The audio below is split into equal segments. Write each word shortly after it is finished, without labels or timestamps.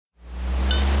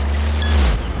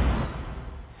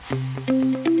What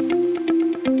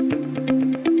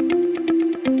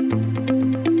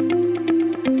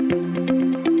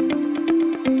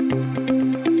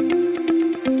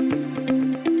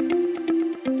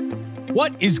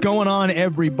is going on,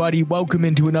 everybody? Welcome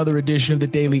into another edition of the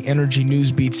Daily Energy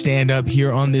News Beat Stand Up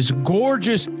here on this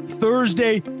gorgeous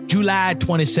Thursday, July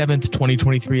 27th,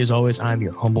 2023. As always, I'm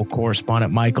your humble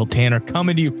correspondent, Michael Tanner,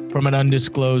 coming to you from an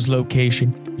undisclosed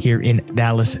location here in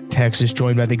Dallas, Texas,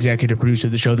 joined by the executive producer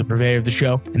of the show, the purveyor of the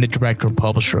show, and the director and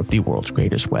publisher of the world's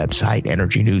greatest website,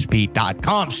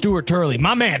 EnergyNewsBeat.com, Stuart Turley.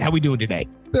 My man, how we doing today?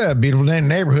 Beautiful day in the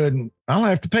neighborhood. I'll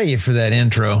have to pay you for that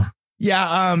intro.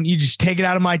 Yeah, you just take it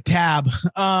out of my tab.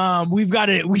 We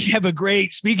have a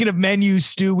great, speaking of menus,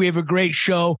 Stu, we have a great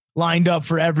show lined up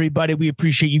for everybody. We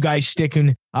appreciate you guys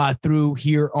sticking through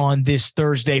here on this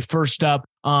Thursday. First up,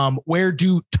 where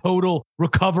do total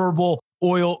recoverable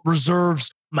oil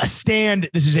reserves stand?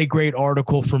 This is a great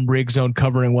article from RigZone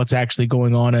covering what's actually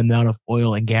going on and the amount of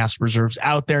oil and gas reserves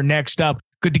out there. Next up,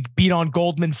 good to beat on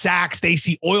Goldman Sachs. They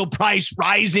see oil price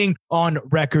rising on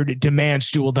record demand.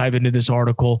 Stu will dive into this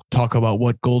article, talk about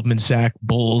what Goldman Sachs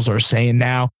bulls are saying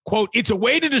now. Quote, it's a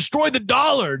way to destroy the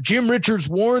dollar. Jim Rickards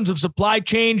warns of supply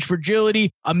chain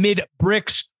fragility amid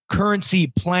BRICS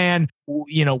currency plan.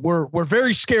 You know, we're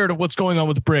very scared of what's going on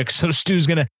with BRICS. So Stu's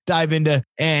going to dive into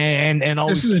and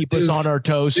always keep us on our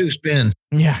toes. New spin.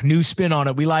 Yeah, new spin on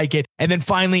it. We like it. And then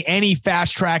finally, any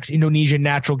fast tracks Indonesian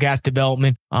natural gas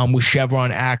development with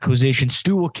Chevron acquisition.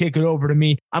 Stu will kick it over to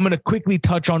me. I'm going to quickly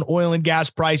touch on oil and gas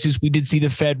prices. We did see the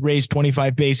Fed raise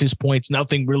 25 basis points.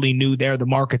 Nothing really new there. The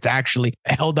market's actually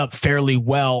held up fairly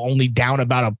well, only down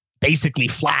about basically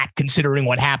flat considering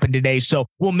what happened today. So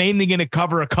we're mainly going to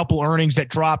cover a couple earnings that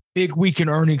dropped, big weekend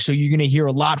earnings. So you're going to hear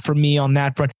a lot from me on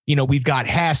that front. You know, we've got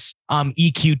Hess,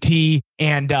 EQT,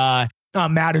 and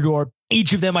Matador.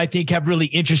 Each of them, I think, have really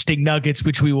interesting nuggets,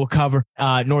 which we will cover.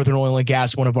 Northern Oil and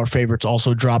Gas, one of our favorites,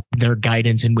 also dropped their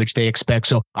guidance in which they expect.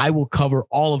 So I will cover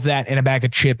all of that and a bag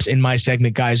of chips in my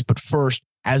segment, guys. But first,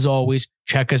 as always,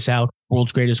 check us out.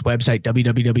 World's greatest website,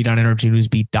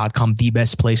 www.energynewsbeat.com, the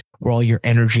best place for all your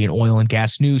energy and oil and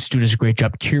gas news. Stu does a great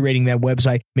job curating that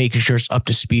website, making sure it's up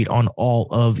to speed on all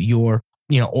of your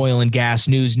oil and gas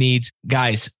news needs.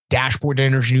 Guys,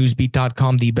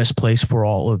 dashboard.energynewsbeat.com, the best place for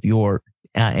all of your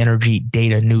energy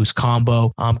data news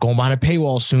combo. Going behind a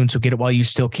paywall soon, so get it while you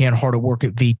still can. Hard at work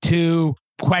at V2.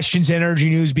 Questions at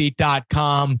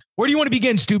energynewsbeat.com. Where do you want to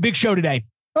begin, Stu? Big show today.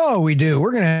 Oh, we do.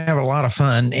 We're going to have a lot of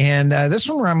fun. And this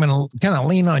one where I'm going to kind of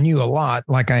lean on you a lot,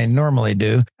 like I normally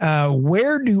do.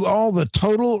 Where do all the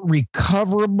total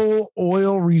recoverable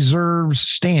oil reserves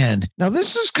stand? Now,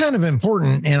 this is kind of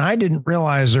important, and I didn't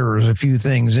realize there was a few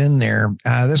things in there.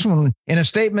 This one, in a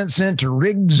statement sent to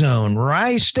RigZone,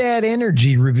 Rystad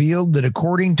Energy revealed that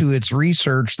according to its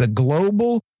research, the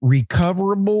global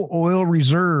recoverable oil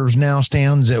reserves now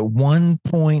stands at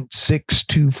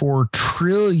 1.624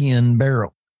 trillion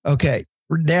barrels. Okay,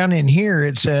 down in here,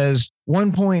 it says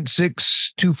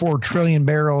 1.624 trillion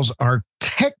barrels are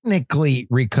technically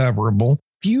recoverable.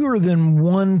 Fewer than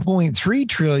 1.3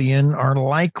 trillion are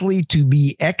likely to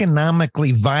be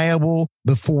economically viable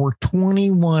before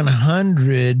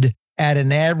 2100 at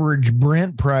an average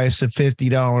Brent price of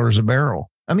 $50 a barrel.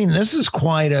 I mean, this is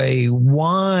quite a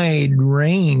wide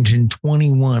range in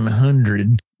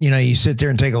 2100. You know, you sit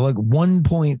there and take a look,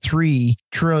 1.3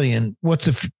 trillion.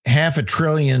 What's half a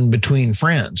trillion between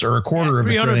friends, or a quarter of a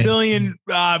trillion? 300 billion.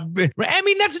 I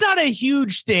mean, that's not a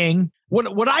huge thing.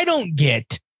 What I don't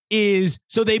get is,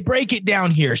 so they break it down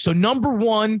here. So number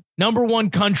one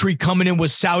country coming in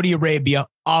was Saudi Arabia,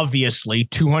 obviously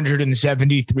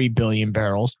 273 billion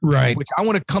barrels. Right. Which I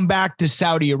want to come back to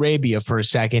Saudi Arabia for a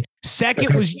second.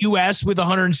 Second was US with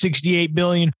 168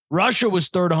 billion. Russia was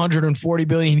third, 140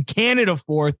 billion. Canada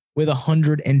fourth with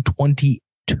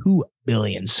 122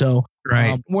 billion. So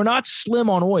we're not slim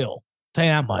on oil. I'll tell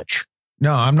you that much.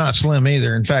 No, I'm not slim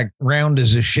either. In fact, round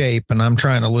is a shape, and I'm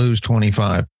trying to lose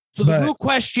 25. So the real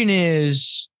question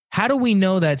is, how do we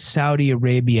know that Saudi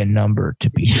Arabia number to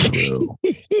be true?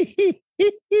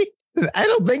 I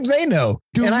don't think they know.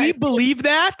 Do we believe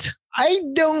that? I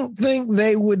don't think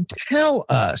they would tell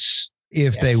us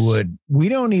if they would. We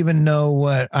don't even know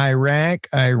what Iraq,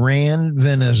 Iran,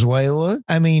 Venezuela.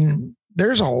 I mean,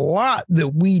 there's a lot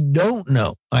that we don't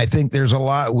know. I think there's a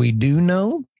lot we do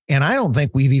know. And I don't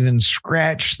think we've even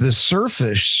scratched the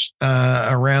surface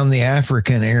around the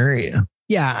African area.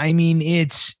 Yeah, I mean,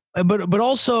 but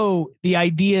also the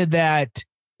idea that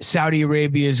Saudi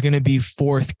Arabia is going to be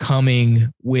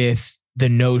forthcoming with the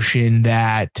notion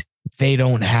that they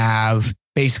don't have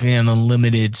basically an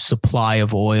unlimited supply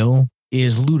of oil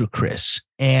is ludicrous.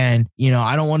 And, you know,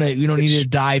 I don't want to, we don't need to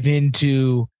dive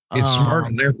into. It's smart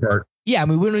on their part. Yeah, I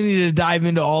mean, we don't need to dive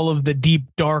into all of the deep,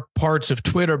 dark parts of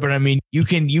Twitter, but I mean, you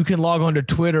can log onto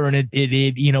Twitter and it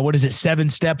you know, what is it, 7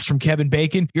 steps from Kevin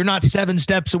Bacon? You're not 7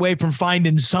 steps away from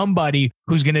finding somebody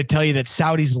who's going to tell you that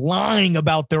Saudi's lying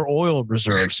about their oil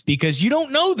reserves, because you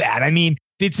don't know that. I mean,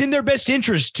 it's in their best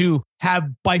interest to have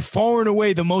by far and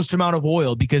away the most amount of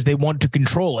oil because they want to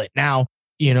control it. Now,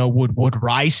 you know, would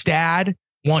Rystad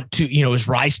want to, you know, is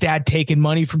Rystad taking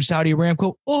money from Saudi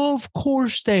Aramco? Of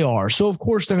course they are. So of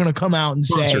course they're going to come out and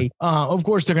say,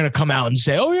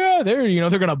 oh yeah, they're going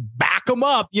to back them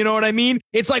up. You know what I mean?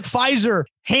 It's like Pfizer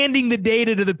handing the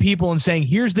data to the people and saying,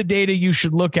 here's the data you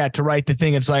should look at to write the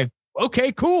thing. It's like,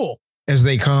 okay, cool. As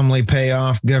they calmly pay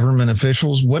off government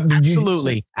officials. What did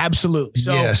Absolutely.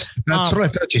 So, yes, that's what I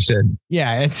thought you said.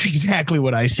 Yeah, that's exactly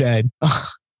what I said.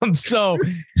 So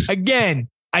again,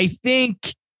 I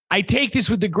think I take this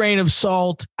with a grain of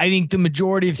salt. I think the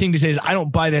majority of thing to say is I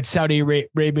don't buy that Saudi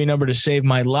Arabia number to save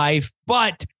my life,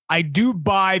 but I do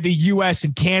buy the US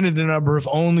and Canada number if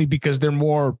only because they're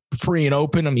more free and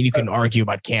open. I mean, you can argue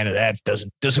about Canada. That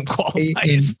doesn't qualify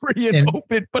as free and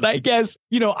open, but I guess,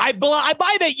 you know, I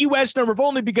buy that US number if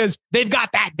only because they've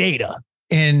got that data.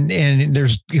 And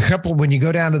there's a couple, when you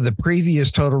go down to the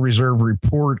previous total reserve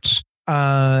reports,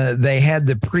 they had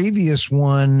the previous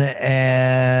one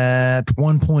at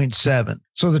 1.7.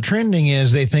 So the trending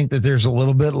is they think that there's a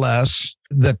little bit less.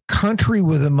 The country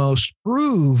with the most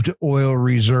proved oil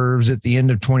reserves at the end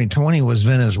of 2020 was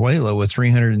Venezuela with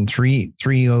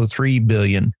 303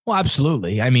 billion. Well,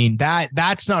 absolutely. I mean,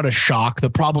 that's not a shock. The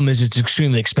problem is it's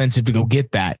extremely expensive to go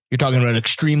get that. You're talking about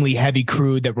extremely heavy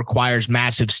crude that requires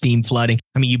massive steam flooding.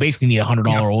 I mean, you basically need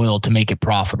 $100 oil to make it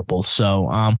profitable.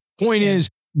 So point is,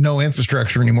 no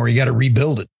infrastructure anymore. You got to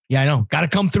rebuild it. Yeah, I know. Got to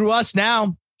come through us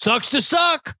now. Sucks to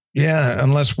suck. Yeah,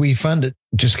 unless we fund it.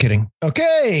 Just kidding.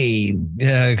 Okay,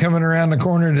 coming around the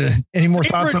corner to any more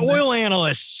thoughts on oil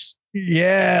analysts?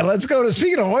 Yeah, let's go to,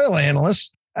 speaking of oil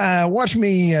analysts, watch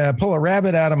me pull a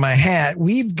rabbit out of my hat.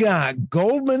 We've got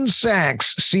Goldman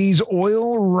Sachs sees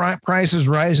oil prices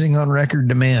rising on record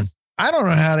demand. I don't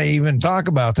know how to even talk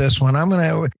about this one.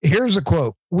 Here's a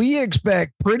quote. We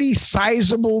expect pretty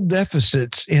sizable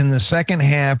deficits in the second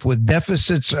half, with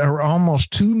deficits are almost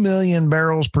 2 million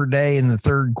barrels per day in the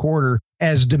third quarter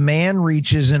as demand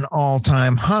reaches an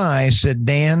all-time high, said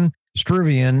Dan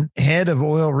Struvian, head of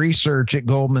oil research at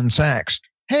Goldman Sachs.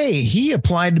 Hey, he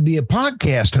applied to be a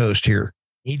podcast host here.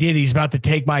 He did. He's about to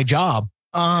take my job.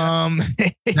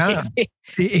 He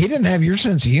didn't have your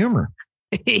sense of humor.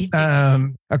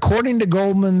 According to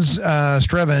Goldman's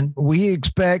Struvian, we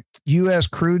expect U.S.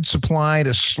 crude supply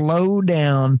to slow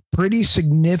down pretty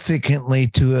significantly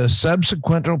to a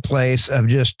subsequent place of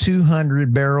just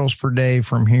 200 barrels per day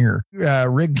from here.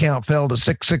 Rig count fell to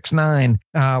 669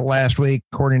 last week,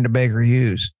 according to Baker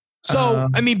Hughes. So,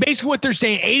 I mean, basically what they're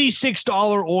saying,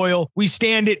 $86 oil. We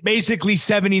stand at basically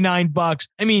 $79.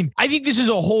 I mean, I think this is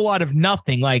a whole lot of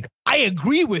nothing. Like, I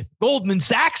agree with Goldman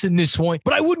Sachs in this point,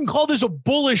 but I wouldn't call this a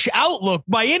bullish outlook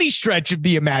by any stretch of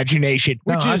the imagination,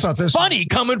 which is funny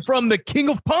coming from the king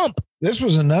of pump. This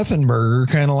was a nothing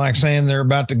burger, kind of like saying they're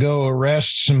about to go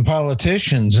arrest some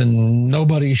politicians and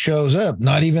nobody shows up,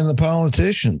 not even the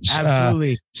politicians.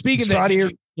 Absolutely. Speaking of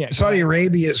that, Saudi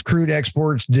Arabia's crude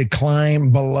exports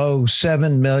declined below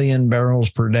 7 million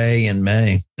barrels per day in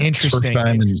May.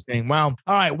 Interesting. Wow.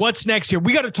 All right. What's next here?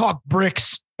 We got to talk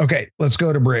BRICS. Okay, let's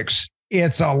go to BRICS.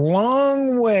 It's a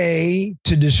long way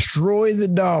to destroy the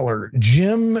dollar.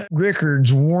 Jim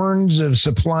Rickards warns of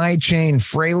supply chain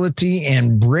frailty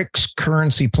and BRICS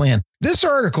currency plan. This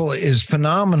article is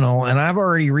phenomenal, and I've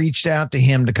already reached out to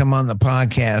him to come on the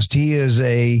podcast. He is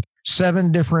a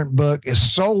 7 different book.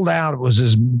 Is sold out. It was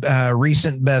his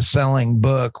recent best-selling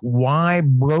book, Why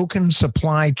Broken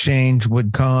Supply Chains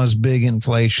Would Cause Big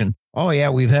Inflation. Oh yeah,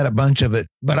 we've had a bunch of it,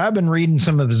 but I've been reading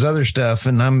some of his other stuff,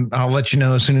 and I'll let you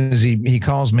know as soon as he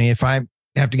calls me. If I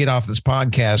have to get off this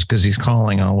podcast because he's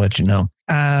calling, I'll let you know.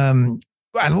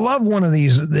 I love one of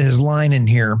his line in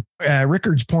here.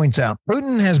 Rickards points out,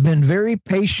 Putin has been very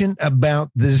patient about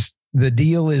this. The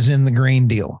deal is in the grain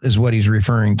deal is what he's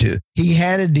referring to. He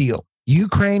had a deal.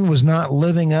 Ukraine was not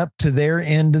living up to their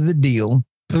end of the deal.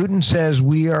 Putin says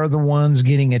we are the ones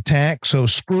getting attacked, so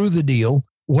screw the deal.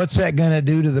 What's that going to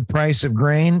do to the price of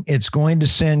grain? It's going to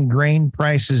send grain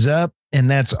prices up,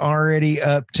 and that's already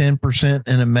up 10%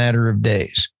 in a matter of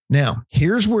days. Now,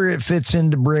 here's where it fits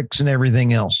into BRICS and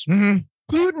everything else. Mm-hmm.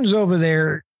 Putin's over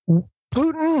there.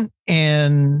 Putin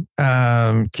and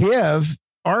Kiev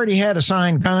already had a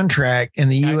signed contract,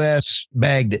 and the U.S.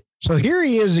 bagged it. So here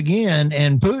he is again,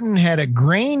 and Putin had a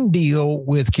grain deal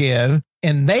with Kiev,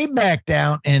 and they backed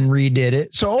out and redid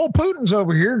it. So old Putin's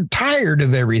over here tired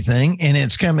of everything, and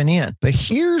it's coming in. But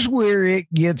here's where it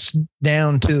gets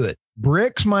down to it.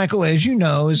 BRICS, Michael, as you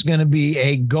know, is going to be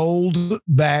a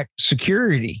gold-backed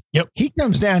security. Yep. He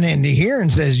comes down into here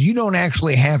and says, you don't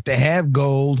actually have to have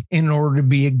gold in order to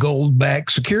be a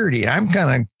gold-backed security. I'm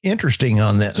kind of interesting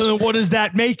on this. So then what does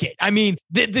that make it? I mean,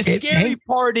 the scary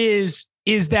part is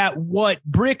that what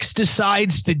BRICS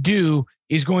decides to do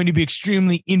is going to be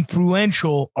extremely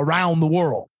influential around the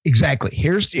world. Exactly.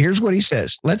 Here's what he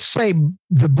says. Let's say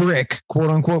the brick, quote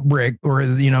unquote brick, or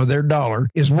their dollar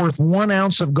is worth 1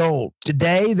 ounce of gold.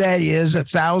 Today, that is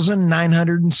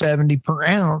 1,970 per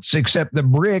ounce, except the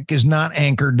brick is not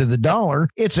anchored to the dollar.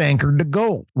 It's anchored to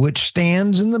gold, which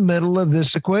stands in the middle of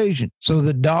this equation. So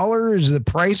the dollar is the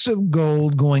price of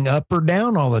gold going up or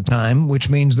down all the time, which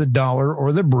means the dollar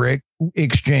or the brick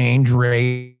exchange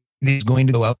rate is going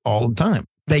to go up all the time.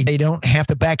 They don't have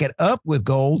to back it up with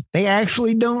gold. They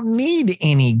actually don't need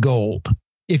any gold.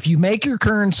 If you make your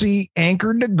currency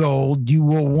anchored to gold, you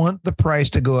will want the price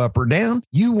to go up or down.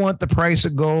 You want the price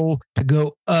of gold to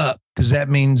go up because that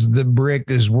means the brick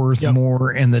is worth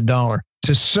more in the dollar.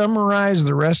 To summarize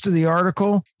the rest of the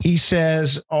article, he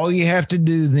says all you have to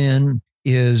do then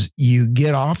is you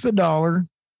get off the dollar,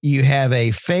 you have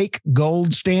a fake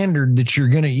gold standard that you're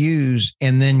going to use,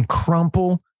 and then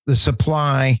crumple the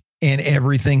supply, and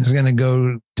everything's going to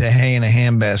go to hay in a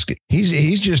handbasket.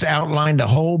 He's just outlined a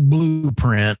whole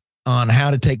blueprint on how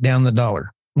to take down the dollar.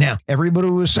 Now, everybody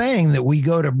was saying that we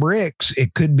go to BRICS,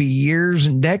 it could be years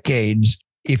and decades.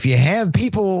 If you have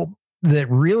people that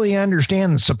really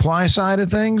understand the supply side of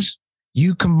things,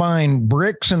 you combine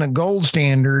BRICS and a gold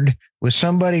standard with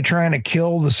somebody trying to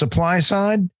kill the supply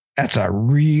side, that's a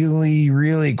really,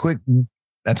 really quick,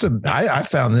 I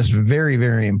found this very,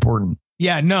 very important.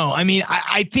 Yeah, no, I mean,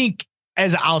 I think,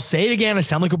 as I'll say it again, I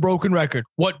sound like a broken record.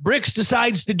 What BRICS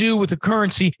decides to do with the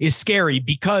currency is scary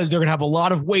because they're going to have a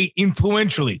lot of weight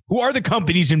influentially. Who are the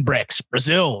companies in BRICS?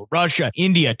 Brazil, Russia,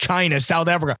 India, China, South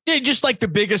Africa. They're just like the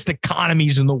biggest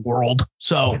economies in the world.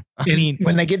 So, I mean,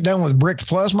 when they get done with BRICS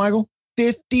Plus, Michael,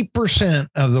 50%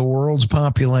 of the world's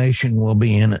population will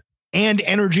be in it. And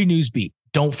Energy Newsbeat.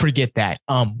 Don't forget that.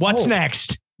 What's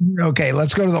next? Okay,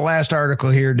 let's go to the last article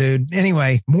here, dude.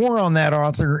 Anyway, more on that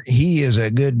author. He is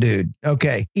a good dude.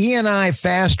 Okay. ENI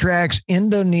fast tracks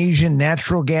Indonesian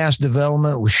natural gas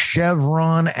development with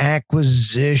Chevron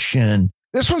acquisition.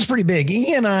 This one's pretty big.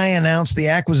 ENI announced the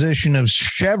acquisition of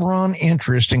Chevron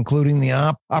interest, including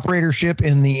the operatorship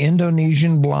in the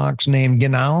Indonesian blocks named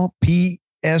Genal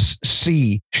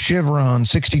PSC, Chevron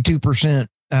 62%,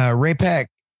 Rapak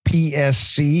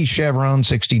PSC, Chevron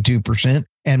 62%,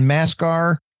 and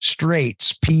Mascar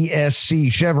Straits,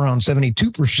 PSC, Chevron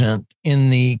 72% in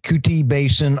the Kuti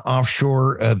Basin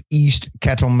offshore of East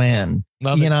Catalman.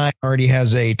 ENI already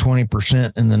has a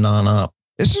 20% in the non-op.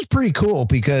 This is pretty cool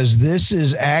because this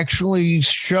is actually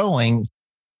showing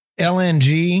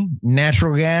LNG,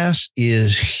 natural gas,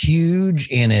 is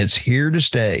huge and it's here to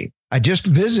stay. I just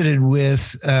visited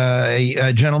with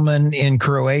a gentleman in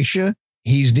Croatia.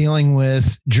 He's dealing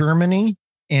with Germany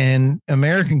and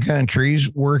American countries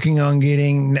working on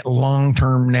getting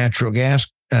long-term natural gas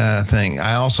thing.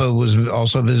 I was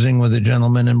visiting with a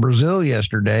gentleman in Brazil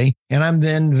yesterday, and I'm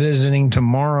then visiting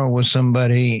tomorrow with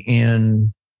somebody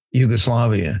in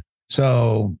Yugoslavia.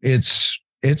 So it's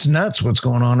nuts what's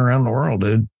going on around the world,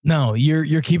 dude. No,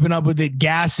 you're keeping up with it.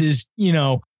 Gas is,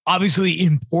 obviously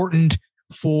important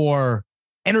for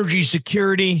energy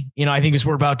security. I think as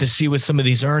we're about to see with some of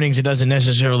these earnings, it doesn't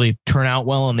necessarily turn out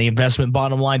well on the investment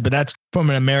bottom line, but that's from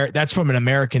an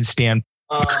American stand.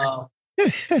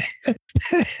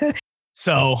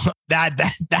 So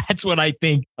that's what I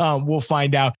think we'll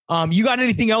find out. You got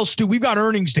anything else, Stu? We've got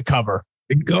earnings to cover.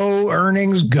 Go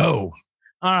earnings, go.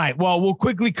 All right. Well, we'll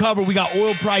quickly cover. We got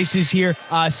oil prices here,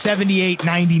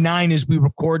 $78.99 as we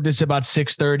record this, about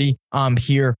 6:30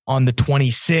 here on the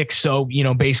 26th. So,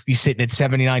 basically sitting at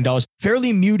 $79.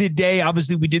 Fairly muted day.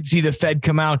 Obviously, we did see the Fed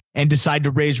come out and decide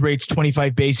to raise rates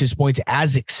 25 basis points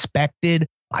as expected.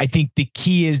 I think the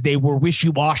key is they were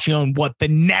wishy-washy on what the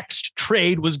next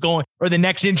trade was going, or the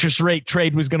next interest rate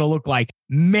trade was going to look like.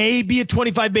 Maybe a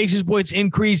 25 basis points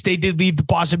increase. They did leave the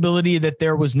possibility that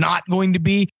there was not going to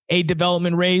be a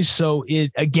development raise. So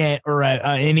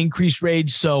an increased rate.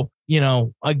 So,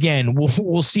 again,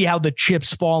 we'll see how the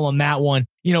chips fall on that one.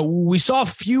 We saw a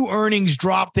few earnings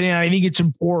drop today, and I think it's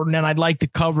important, and I'd like to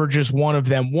cover just one of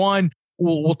them. One,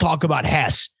 we'll talk about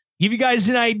Hess. Give you guys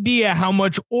an idea how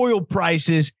much oil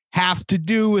prices have to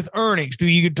do with earnings.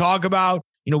 You could talk about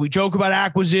we joke about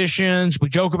acquisitions, we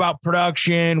joke about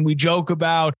production, we joke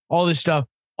about all this stuff.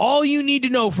 All you need to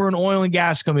know for an oil and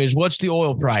gas company is what's the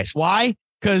oil price. Why?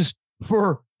 Because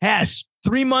for Hess,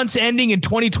 3 months ending in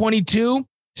 2022,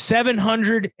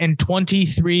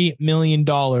 $723 million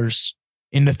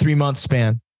in the 3-month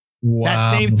span. Wow.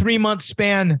 That same 3-month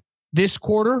span this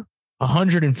quarter,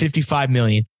 $155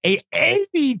 million, a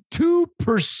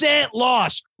 82%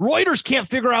 loss. Reuters can't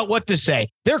figure out what to say.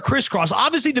 They're crisscross.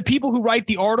 Obviously, the people who write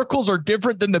the articles are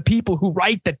different than the people who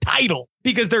write the title,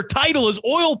 because their title is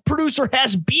oil producer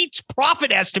Hess beats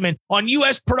profit estimate on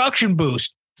U.S. production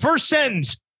boost. First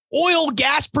sentence, oil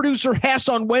gas producer Hess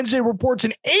on Wednesday reports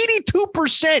an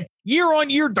 82%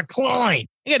 year-on-year decline.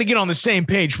 You got to get on the same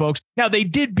page, folks. Now, they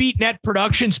did beat net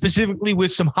production, specifically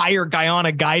with some higher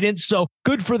Guyana guidance. So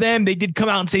good for them. They did come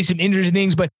out and say some interesting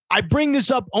things. But I bring this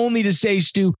up only to say,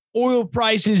 Stu, oil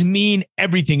prices mean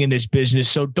everything in this business.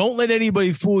 So don't let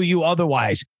anybody fool you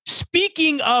otherwise.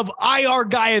 Speaking of IR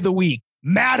Guy of the Week,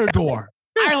 Matador.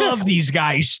 I love these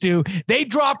guys, Stu. They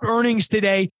dropped earnings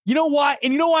today. You know what?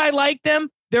 And you know why I like them?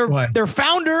 They're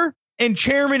founder and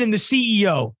chairman and the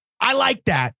CEO. I like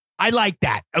that.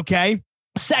 Okay.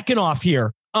 Second off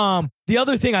here. The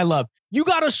other thing I love, you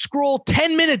got to scroll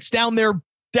 10 minutes down their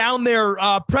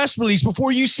press release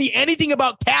before you see anything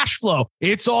about cash flow.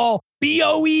 It's all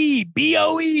BOE,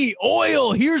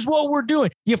 oil. Here's what we're doing.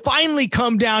 You finally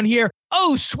come down here.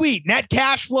 Oh, sweet. Net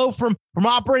cash flow from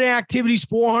operating activities,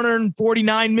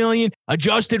 $449 million.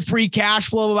 Adjusted free cash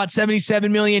flow of about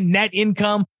 $77 million. Net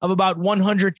income of about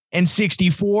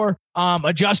 $164.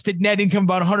 Adjusted net income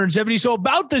about $170. So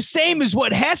about the same as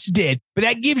what Hess did. But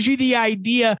that gives you the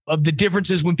idea of the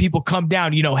differences when people come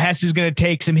down. Hess is going to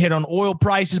take some hit on oil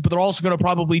prices, but they're also going to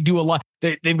probably do a lot.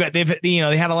 They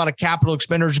had a lot of capital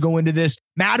expenditures go into this.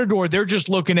 Matador, they're just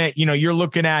looking at, you're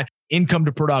looking at income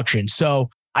to production. So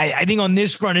I think on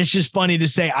this front, it's just funny to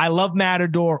say, I love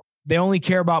Matador. They only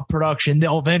care about production.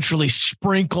 They'll eventually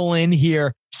sprinkle in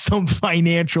here some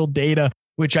financial data,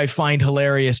 which I find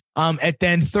hilarious. And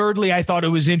then thirdly, I thought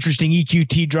it was interesting.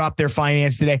 EQT dropped their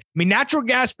finance today. I mean, natural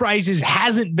gas prices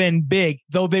hasn't been big,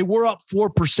 though they were up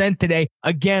 4% today,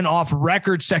 again, off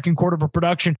record second quarter for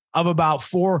production of about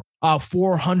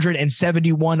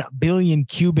 471 billion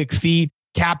cubic feet.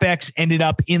 CapEx ended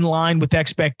up in line with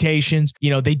expectations.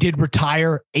 They did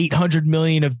retire $800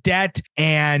 million of debt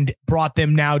and brought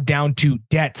them now down to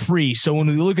debt free. So when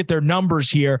we look at their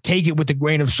numbers here, take it with a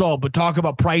grain of salt, but talk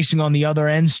about pricing on the other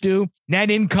end, Stu.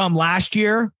 Net income last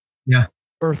year,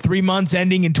 or 3 months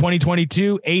ending in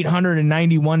 2022,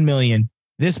 $891 million.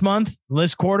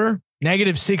 This quarter,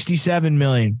 negative $67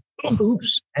 million.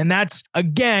 Oops. And that's,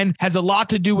 again, has a lot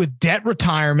to do with debt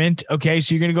retirement. Okay.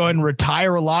 So you're going to go ahead and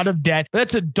retire a lot of debt.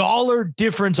 That's $1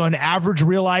 difference on average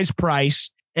realized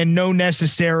price, and no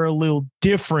necessarily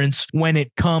difference when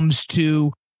it comes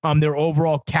to their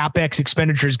overall CapEx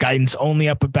expenditures guidance, only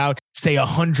up about, say,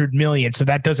 $100 million. So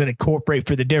that doesn't incorporate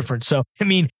for the difference. So, I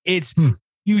mean, it's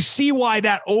you see why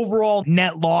that overall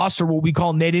net loss, or what we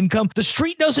call net income, the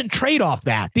street doesn't trade off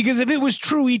that, because if it was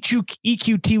true,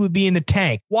 EQT would be in the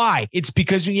tank. Why? It's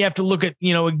because you have to look at,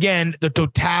 again, the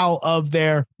total of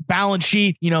their balance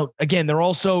sheet. Again, they're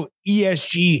also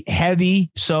ESG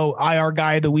heavy. So IR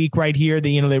Guy of the Week right here,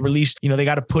 they released, they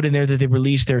got to put in there that they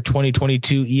released their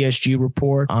 2022 ESG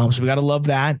report. So we got to love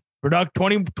that.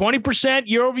 20%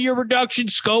 year-over-year reduction,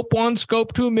 scope 1,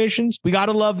 scope 2 emissions. We got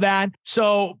to love that.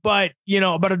 So, but,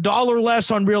 about $1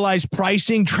 less on realized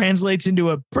pricing translates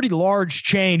into a pretty large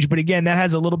change. But again, that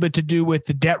has a little bit to do with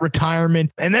the debt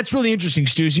retirement. And that's really interesting,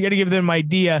 Stu. So you got to give them an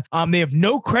idea. They have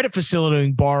no credit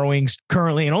facility borrowings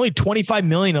currently, and only $25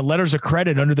 million in letters of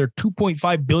credit under their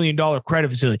 $2.5 billion credit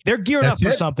facility. They're gearing up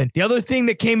for something. The other thing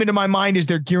that came into my mind is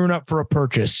they're gearing up for a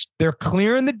purchase. They're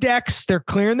clearing the decks. They're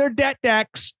clearing their debt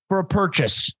decks for a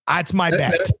purchase. That's my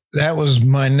bet. That was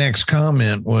my next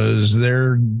comment, was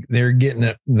they're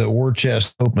getting the war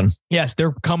chest open. Yes,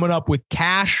 they're coming up with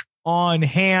cash on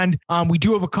hand. We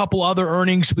do have a couple other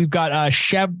earnings. We've got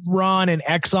Chevron and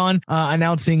Exxon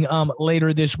announcing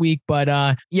later this week. But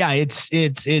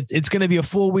it's going to be a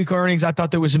full week earnings. I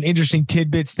thought there was some interesting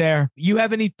tidbits there. You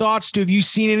have any thoughts, Stu? Have you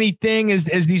seen anything as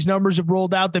these numbers have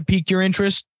rolled out that piqued your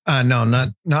interest? No,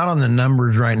 not on the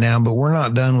numbers right now, but we're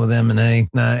not done with M&A.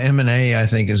 M&A, I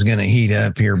think, is going to heat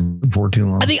up here before too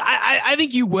long. I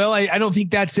think you will. I don't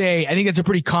think I think that's a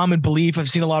pretty common belief. I've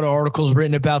seen a lot of articles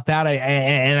written about that.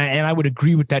 I would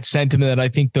agree with that sentiment, that I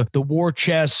think the war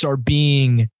chests are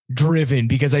being driven,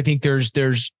 because I think there's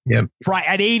at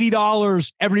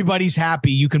 $80, everybody's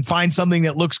happy. You can find something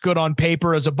that looks good on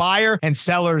paper as a buyer, and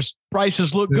sellers'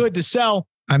 prices look good to sell.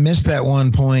 I missed that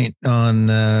one point on,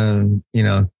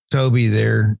 Toby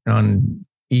there on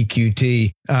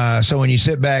EQT. So when you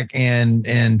sit back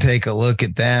and take a look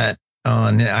at that,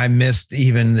 I missed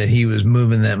even that he was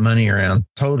moving that money around.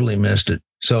 Totally missed it.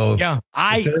 So yeah,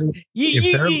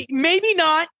 maybe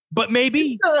not, but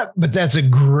maybe. But that's a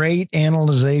great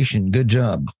analyzation. Good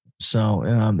job. So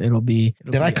it'll be.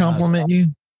 Did I compliment you?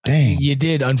 Dang. You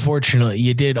did, unfortunately.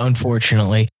 You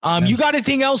got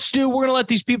anything else, Stu? We're gonna let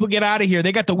these people get out of here.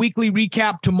 They got the weekly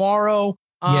recap tomorrow.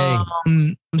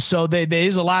 So there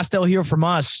is the last they'll hear from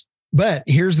us. But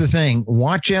here's the thing.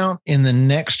 Watch out in the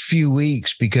next few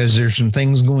weeks because there's some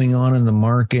things going on in the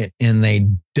market and they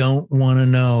don't want to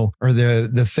know, or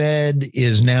the Fed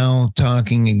is now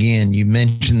talking again. You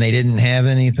mentioned they didn't have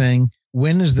anything.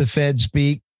 When does the Fed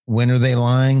speak? When are they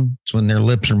lying? It's when their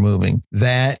lips are moving.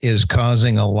 That is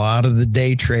causing a lot of the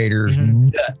day traders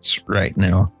nuts right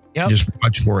now. Yep. Just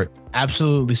watch for it.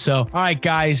 Absolutely. So, all right,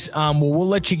 guys, we'll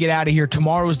let you get out of here.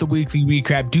 Tomorrow is the weekly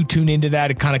recap. Do tune into that.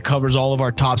 It kind of covers all of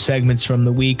our top segments from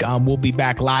the week. We'll be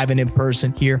back live and in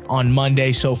person here on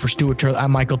Monday. So for Stuart Turley,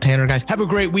 I'm Michael Tanner, guys. Have a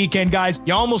great weekend, guys.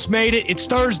 You almost made it. It's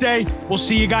Thursday. We'll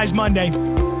see you guys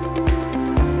Monday.